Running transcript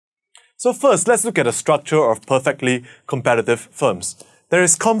So first, let's look at the structure of perfectly competitive firms. There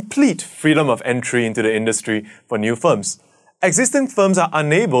is complete freedom of entry into the industry for new firms. Existing firms are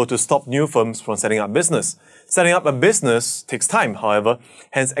unable to stop new firms from setting up business. Setting up a business takes time, however,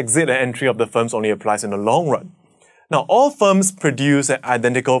 hence exit and entry of the firms only applies in the long run. Now, all firms produce an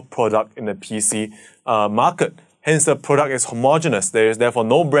identical product in the PC market. Hence, the product is homogeneous. There is therefore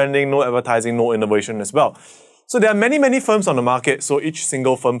no branding, no advertising, no innovation as well. So there are many firms on the market, so each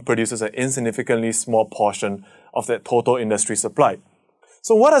single firm produces an insignificantly small portion of that total industry supply.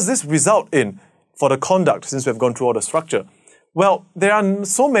 So what does this result in for the conduct since we've gone through all the structure? Well, there are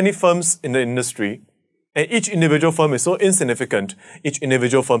so many firms in the industry, and each individual firm is so insignificant, each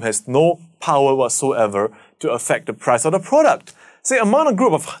individual firm has no power whatsoever to affect the price of the product. Say among a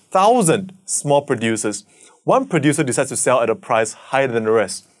group of 1,000 small producers, one producer decides to sell at a price higher than the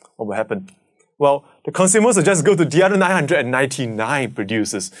rest. What will happen? Well, the consumers will just go to the other 999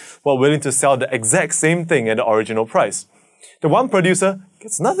 producers who are willing to sell the exact same thing at the original price. The one producer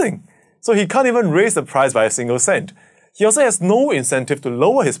gets nothing, so he can't even raise the price by a single cent. He also has no incentive to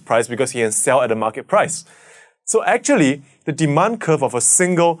lower his price because he can sell at the market price. So actually, the demand curve of a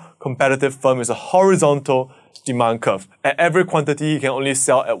single competitive firm is a horizontal demand curve. At every quantity, he can only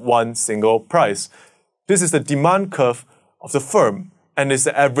sell at one single price. This is the demand curve of the firm, and it's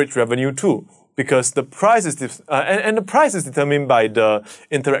the average revenue too, because the price is the price is determined by the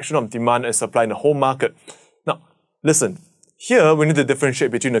interaction of demand and supply in the whole market. Now, listen. Here, we need to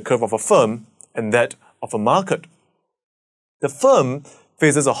differentiate between the curve of a firm and that of a market. The firm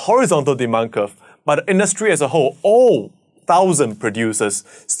faces a horizontal demand curve, but the industry as a whole, all 1,000 producers,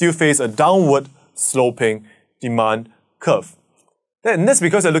 still face a downward sloping demand curve. And that's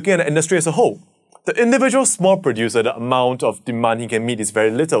because they're looking at the industry as a whole. The individual small producer, the amount of demand he can meet is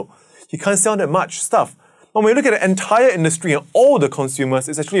very little. He can't sell that much stuff. When we look at the entire industry and all the consumers,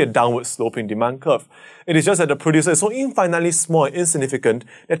 it's actually a downward sloping demand curve. It is just that the producer is so infinitely small and insignificant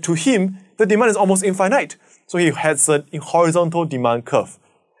that to him, the demand is almost infinite. So he has a horizontal demand curve.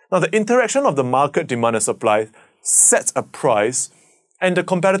 Now, the interaction of the market demand and supply sets a price, and the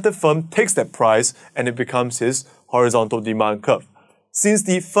competitive firm takes that price and it becomes his horizontal demand curve. Since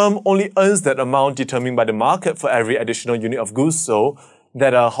the firm only earns that amount determined by the market for every additional unit of goods sold,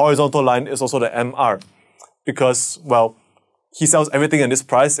 that horizontal line is also the MR. Because, well, he sells everything at this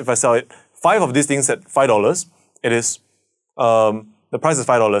price. If I sell it 5 of these things at $5, it is, the price is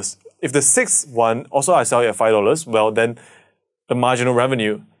 $5. If the 6th one also I sell it at $5, well, then the marginal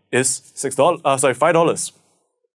revenue is $5.